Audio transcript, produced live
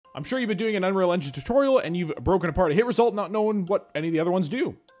I'm sure you've been doing an Unreal Engine tutorial and you've broken apart a hit result not knowing what any of the other ones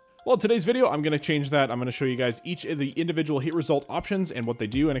do. Well, in today's video, I'm going to change that. I'm going to show you guys each of the individual hit result options and what they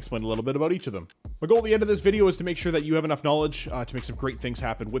do and explain a little bit about each of them. My goal at the end of this video is to make sure that you have enough knowledge to make some great things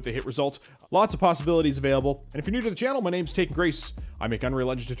happen with the hit result. Lots of possibilities available. And if you're new to the channel, my name's Taken Grace. I make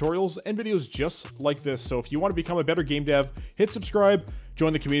Unreal Engine tutorials and videos just like this. So if you want to become a better game dev, hit subscribe,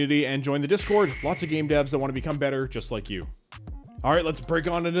 join the community, and join the Discord. Lots of game devs that want to become better just like you. All right, let's break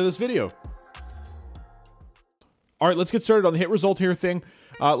on into this video. All right, let's get started on the hit result here thing.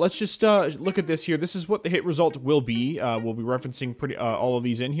 Let's just look at this here. This is what the hit result will be. We'll be referencing all of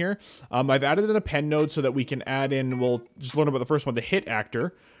these in here. I've added in a pen node so that we can add in, we'll just learn about the first one, the hit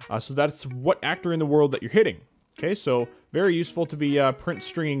actor. So that's what actor in the world that you're hitting. Okay, so very useful to be print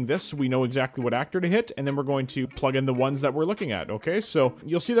stringing this so we know exactly what actor to hit, and then we're going to plug in the ones that we're looking at. Okay, so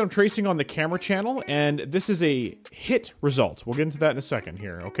you'll see that I'm tracing on the camera channel, and this is a hit result. We'll get into that in a second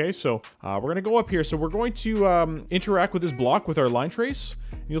here. Okay, so we're going to go up here. So we're going to interact with this block with our line trace.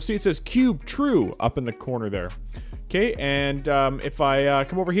 You'll see it says cube true up in the corner there. Okay, and if I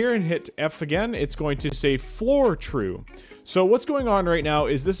come over here and hit F again, it's going to say floor true. So what's going on right now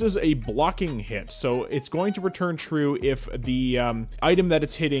is this is a blocking hit. So it's going to return true if the item that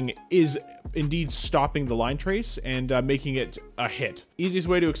it's hitting is indeed stopping the line trace and making it a hit. Easiest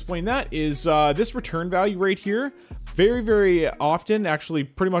way to explain that is this return value right here. Very, very often, actually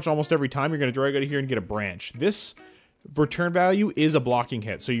pretty much almost every time, you're going to drag out of here and get a branch. This return value is a blocking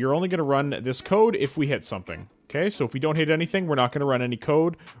hit. So you're only going to run this code if we hit something. Okay, so if we don't hit anything, we're not going to run any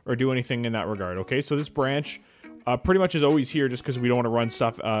code or do anything in that regard. Okay, so this branch pretty much is always here just because we don't want to run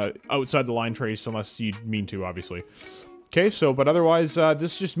stuff outside the line trace unless you mean to, obviously. Okay, so, but otherwise,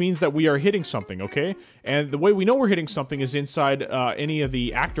 this just means that we are hitting something, okay? And the way we know we're hitting something is inside any of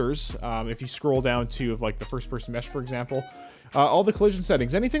the actors. If you scroll down to, like, the first-person mesh, for example, all the collision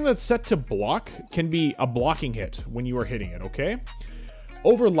settings. Anything that's set to block can be a blocking hit when you are hitting it, okay?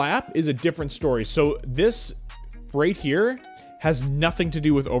 Overlap is a different story. So this right here has nothing to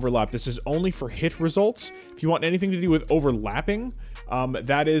do with overlap. This is only for hit results. If you want anything to do with overlapping,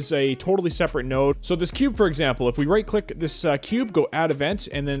 that is a totally separate node. So this cube, for example, if we right click this cube, go add event,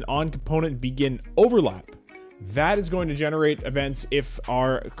 and then on component begin overlap, that is going to generate events if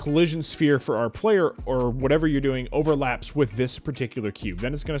our collision sphere for our player or whatever you're doing overlaps with this particular cube.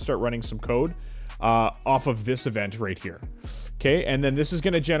 Then it's going to start running some code off of this event right here. Okay, and then this is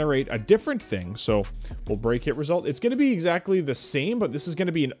going to generate a different thing. So we'll break hit result. It's going to be exactly the same, but this is going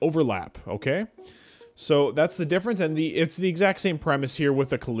to be an overlap. Okay, so that's the difference, and it's the exact same premise here with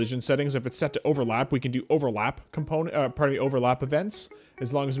the collision settings. If it's set to overlap, we can do overlap component, overlap events,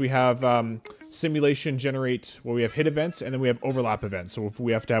 as long as we have simulation generate. Well, we have hit events, and then we have overlap events. So if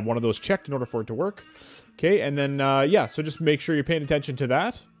we have to have one of those checked in order for it to work. Okay, and then yeah, so just make sure you're paying attention to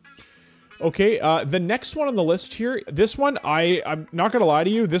that. Okay, the next one on the list here, this one, I'm not gonna lie to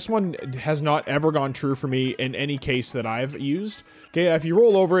you, this one has not ever gone true for me in any case that I've used. Okay, if you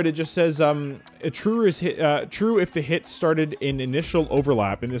roll over it, it just says, true if the hit started in initial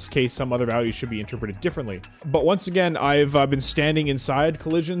overlap. In this case, some other value should be interpreted differently. But once again, I've been standing inside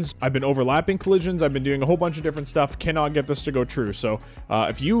collisions, I've been overlapping collisions, I've been doing a whole bunch of different stuff, cannot get this to go true. So,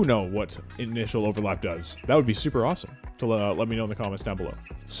 if you know what initial overlap does, that would be super awesome to let me know in the comments down below.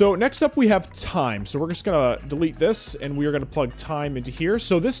 So next up we have time. So we're just gonna delete this and we are gonna plug time into here.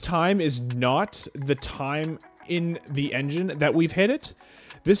 So this time is not the time in the engine that we've hit it.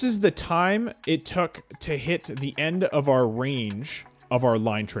 This is the time it took to hit the end of our range of our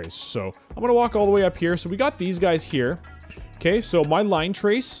line trace. So I'm gonna walk all the way up here. So we got these guys here. Okay, so my line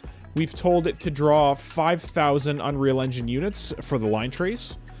trace, we've told it to draw 5,000 Unreal Engine units for the line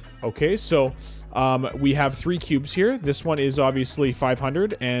trace. Okay, so we have 3 cubes here. This one is obviously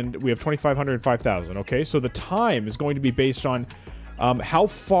 500, and we have 2,500 and 5,000. Okay, so the time is going to be based on how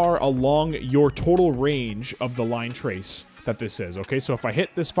far along your total range of the line trace that this is. Okay, so if I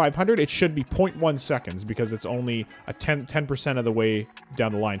hit this 500, it should be 0.1 seconds because it's only a 10% of the way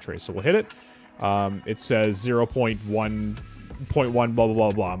down the line trace. So we'll hit it. It says 0.1, blah, blah,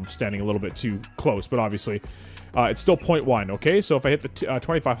 blah, blah. I'm standing a little bit too close, but obviously it's still 0.1, okay? So if I hit the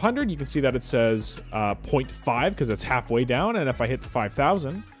 2,500, you can see that it says 0.5 because it's halfway down. And if I hit the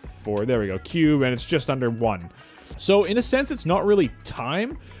 5,000, there we go, cube, and it's just under 1. So in a sense, it's not really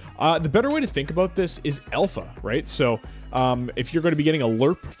time. The better way to think about this is alpha, right? So if you're going to be getting a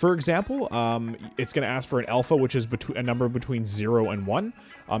lerp, for example, it's going to ask for an alpha, which is a number between 0 and 1.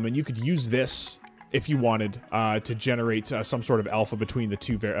 And you could use this if you wanted to generate some sort of alpha between the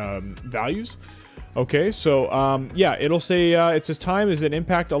two values. Okay, so yeah, it'll say, it says time is an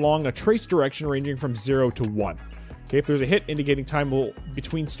impact along a trace direction ranging from 0 to 1. Okay, if there's a hit, indicating time will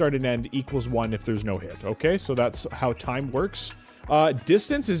between start and end equals 1 if there's no hit. Okay, so that's how time works.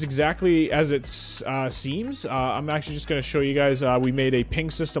 Distance is exactly as it seems. I'm actually just going to show you guys, we made a ping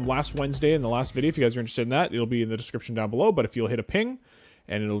system last Wednesday in the last video. If you guys are interested in that, it'll be in the description down below. But if you'll hit a ping,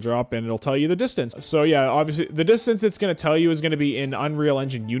 and it'll drop and it'll tell you the distance. So yeah, obviously the distance it's going to tell you is going to be in Unreal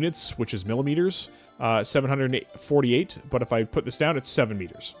Engine units, which is millimeters, 748. But if I put this down, it's 7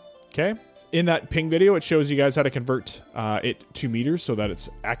 meters. Okay. In that ping video, it shows you guys how to convert it to meters so that it's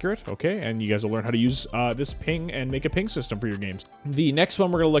accurate, okay? And you guys will learn how to use this ping and make a ping system for your games. The next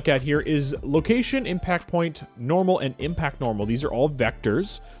one we're going to look at here is location, impact point, normal, and impact normal. These are all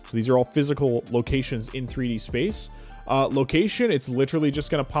vectors, so these are all physical locations in 3D space. Location, it's literally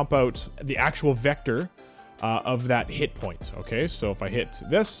just going to pump out the actual vector of that hit point, okay? So if I hit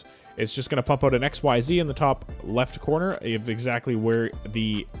this, it's just going to pump out an XYZ in the top left corner of exactly where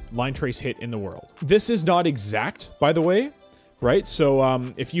the line trace hit in the world. This is not exact, by the way, right?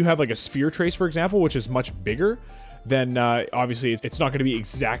 So if you have like a sphere trace, for example, which is much bigger, then obviously it's not going to be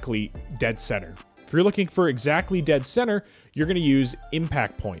exactly dead center. If you're looking for exactly dead center, you're going to use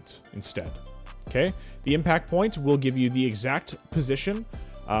impact point instead, okay? The impact point will give you the exact position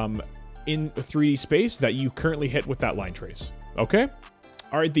in 3D space that you currently hit with that line trace, okay?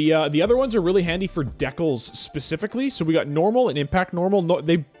 All right, the other ones are really handy for decals specifically. So we got normal and impact normal. No,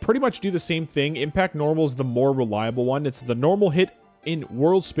 they pretty much do the same thing. Impact normal is the more reliable one. It's the normal hit in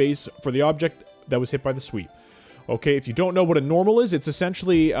world space for the object that was hit by the sweep. Okay, if you don't know what a normal is, it's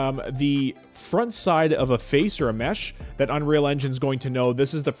essentially the front side of a face or a mesh that Unreal Engine's going to know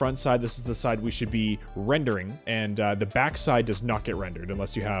this is the front side, this is the side we should be rendering, and the back side does not get rendered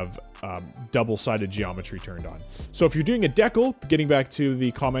unless you have double-sided geometry turned on. So if you're doing a decal, getting back to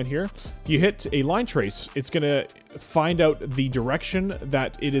the comment here, if you hit a line trace, it's going to find out the direction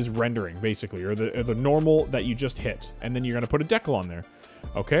that it is rendering, basically, or the normal that you just hit, and then you're going to put a decal on there.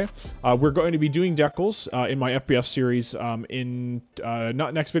 Okay, we're going to be doing decals in my FPS series in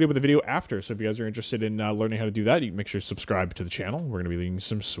not next video, but the video after. So if you guys are interested in learning how to do that, you can make sure to subscribe to the channel. We're going to be doing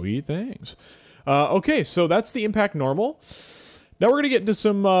some sweet things. Okay, so that's the impact normal. Now we're going to get into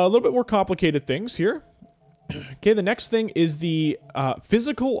some a little bit more complicated things here. Okay, the next thing is the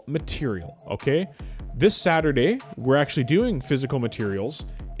physical material. Okay, this Saturday we're actually doing physical materials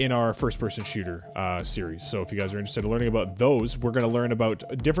in our first-person shooter series. So if you guys are interested in learning about those, we're going to learn about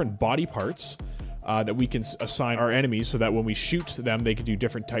different body parts that we can assign our enemies so that when we shoot them, they can do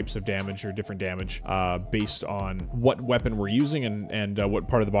different types of damage or different damage based on what weapon we're using and what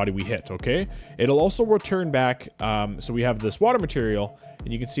part of the body we hit, okay? It'll also return back, so we have this water material,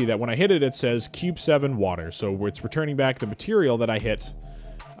 and you can see that when I hit it, it says Cube 7 water. So it's returning back the material that I hit.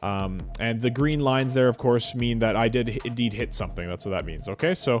 And the green lines there, of course, mean that I did indeed hit something. That's what that means.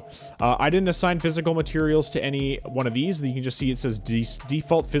 Okay, so I didn't assign physical materials to any one of these. You can just see it says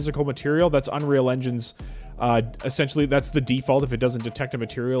default physical material. That's Unreal Engine's, essentially, that's the default. If it doesn't detect a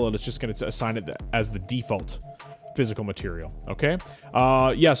material, it's just going to assign it as the default physical material. Okay,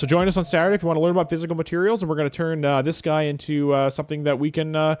 yeah, so join us on Saturday if you want to learn about physical materials, and we're going to turn this guy into something that we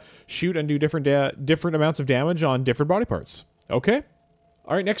can shoot and do different amounts of damage on different body parts. Okay.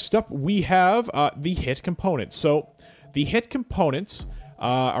 All right, next up we have the hit components. So the hit components,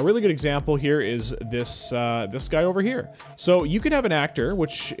 a really good example here is this this guy over here. So you could have an actor,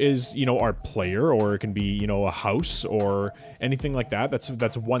 which is, you know, our player, or it can be, you know, a house or anything like that.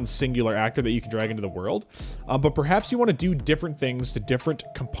 That's one singular actor that you can drag into the world. But perhaps you want to do different things to different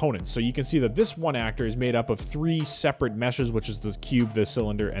components. So you can see that this one actor is made up of 3 separate meshes, which is the cube, the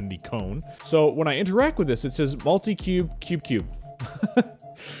cylinder, and the cone. So when I interact with this, it says multi-cube, cube.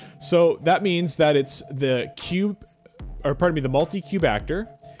 So that means that it's the cube, or pardon me, the multi-cube actor.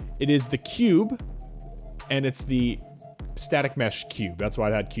 It is the cube, and it's the static mesh cube. That's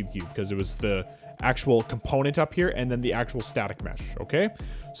why I had cube, because it was the actual component up here and then the actual static mesh, okay?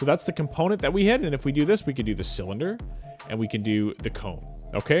 So that's the component that we hit, and if we do this, we can do the cylinder, and we can do the cone,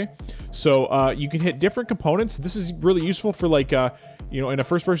 okay? So you can hit different components. This is really useful for, like, you know, in a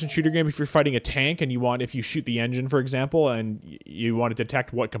first-person shooter game, if you're fighting a tank and if you shoot the engine, for example, and you want to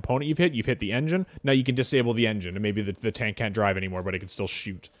detect what component you've hit the engine. Now you can disable the engine, and maybe the tank can't drive anymore, but it can still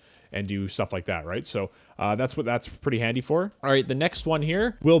shoot and do stuff like that, right? So that's what that's pretty handy for. All right, the next one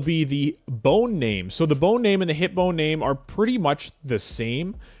here will be the bone name. So the bone name and the hit bone name are pretty much the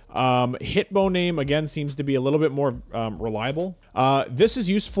same. Hit bow name, again, seems to be a little bit more reliable. This is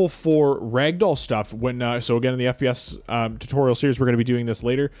useful for Ragdoll stuff. So again, in the FPS tutorial series, we're going to be doing this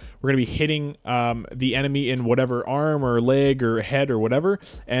later. We're going to be hitting the enemy in whatever arm or leg or head or whatever.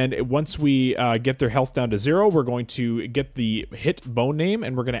 And once we get their health down to 0, we're going to get the hit bone name,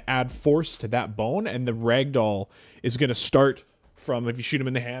 and we're going to add force to that bone. And the Ragdoll is going to start from, if you shoot him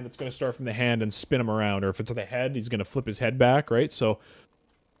in the hand, it's going to start from the hand and spin him around. Or if it's on the head, he's going to flip his head back, right? So...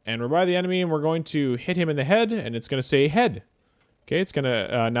 And we're by the enemy, and we're going to hit him in the head, and it's going to say head. Okay, it's going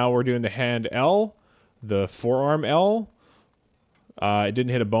to, now we're doing the hand L, the forearm L. It didn't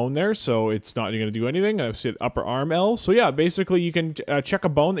hit a bone there, so it's not going to do anything. I've said upper arm L. So yeah, basically you can check a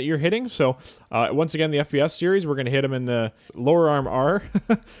bone that you're hitting. So once again, the FPS series, we're going to hit him in the lower arm R.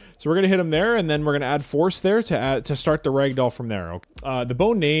 So we're going to hit him there, and then we're going to add force there to start the Ragdoll from there. Okay. The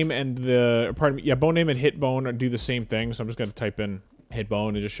bone name and bone name and hit bone do the same thing. So I'm just going to type in hit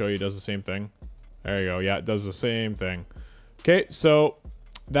bone and just show you it does the same thing. There you go. Yeah, it does the same thing. Okay, so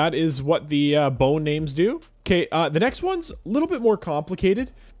that is what the bone names do. Okay, the next one's a little bit more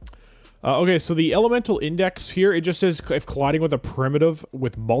complicated. Okay, so the elemental index here, it just says if colliding with a primitive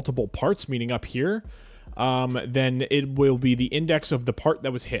with multiple parts, meaning up here, then it will be the index of the part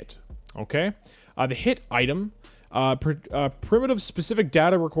that was hit. Okay, the hit item. Primitive specific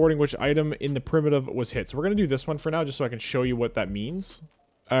data recording which item in the primitive was hit. So we're going to do this one for now just so I can show you what that means.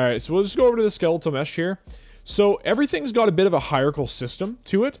 Alright, so we'll just go over to the skeletal mesh here. So everything's got a bit of a hierarchical system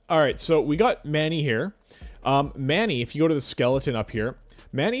to it. Alright, so we got Manny here. Manny, if you go to the skeleton up here,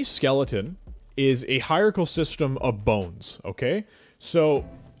 Manny's skeleton is a hierarchical system of bones, okay? So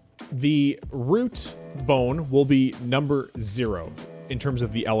the root bone will be number 0 in terms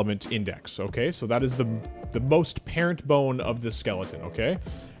of the element index, okay? So that is the most parent bone of the skeleton, okay?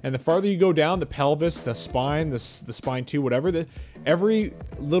 And the farther you go down, the pelvis, the spine, the spine 2, whatever, every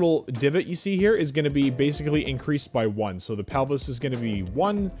little divot you see here is going to be basically increased by 1. So the pelvis is going to be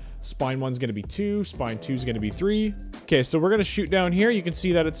 1, spine 1 is going to be 2, spine 2 is going to be 3. Okay, so we're going to shoot down here. You can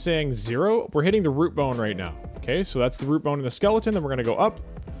see that it's saying 0. We're hitting the root bone right now, okay? So that's the root bone in the skeleton. Then we're going to go up,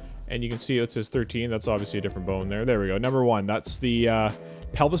 and you can see it says 13. That's obviously a different bone there. There we go. Number 1, that's the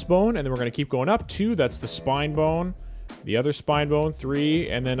pelvis bone, and then we're going to keep going up. 2, that's the spine bone. The other spine bone, 3,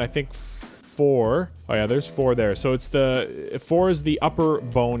 and then I think 4. Oh yeah, there's 4 there. So it's 4 is the upper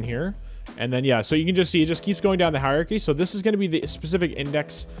bone here. And then yeah, so you can just see it just keeps going down the hierarchy. So this is going to be the specific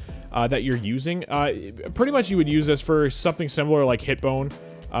index that you're using. Pretty much you would use this for something similar like hit bone.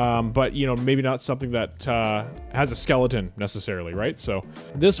 But, you know, maybe not something that has a skeleton necessarily, right? So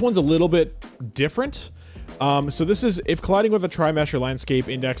this one's a little bit different. So this is if colliding with a tri-mesh or landscape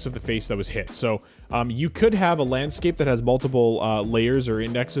index of the face that was hit. So you could have a landscape that has multiple layers or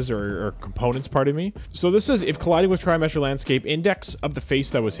indexes or components, pardon me. So this is if colliding with tri-mesh or landscape index of the face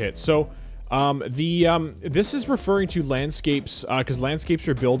that was hit. So this is referring to landscapes because landscapes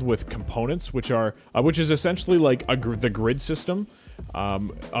are built with components, which is essentially like the grid system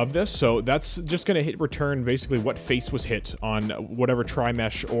of this. So that's just going to return basically what face was hit on whatever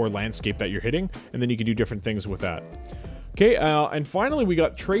tri-mesh or landscape that you're hitting, and then you can do different things with that. Okay, and finally we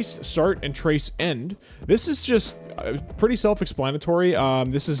got trace start and trace end. This is just pretty self-explanatory.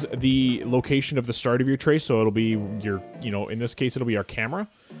 This is the location of the start of your trace, so it'll be your, in this case it'll be our camera.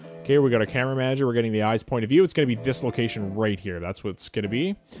 Okay, we got our camera manager, we're getting the eye's point of view. It's going to be this location right here. That's what it's going to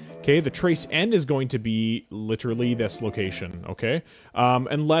be. Okay, the trace end is going to be literally this location, okay?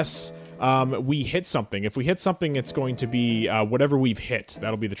 Unless we hit something. If we hit something, it's going to be whatever we've hit.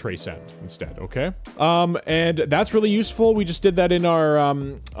 That'll be the trace end instead, okay? And that's really useful. We just did that in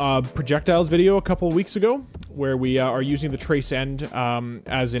our projectiles video a couple of weeks ago, where we are using the trace end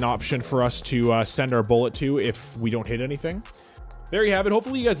as an option for us to send our bullet to if we don't hit anything. There you have it.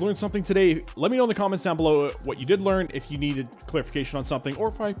 Hopefully you guys learned something today. Let me know in the comments down below what you did learn, if you needed clarification on something, or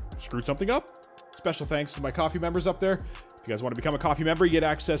if I screwed something up. Special thanks to my coffee members up there. If you guys want to become a coffee member, you get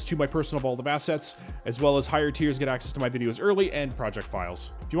access to my personal vault of assets, as well as higher tiers get access to my videos early and project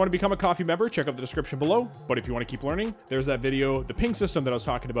files. If you want to become a coffee member, check out the description below. But if you want to keep learning, there's that video, the ping system that I was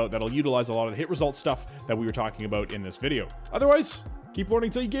talking about, that'll utilize a lot of the hit result stuff that we were talking about in this video. Otherwise, keep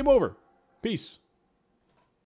learning till you game over. Peace.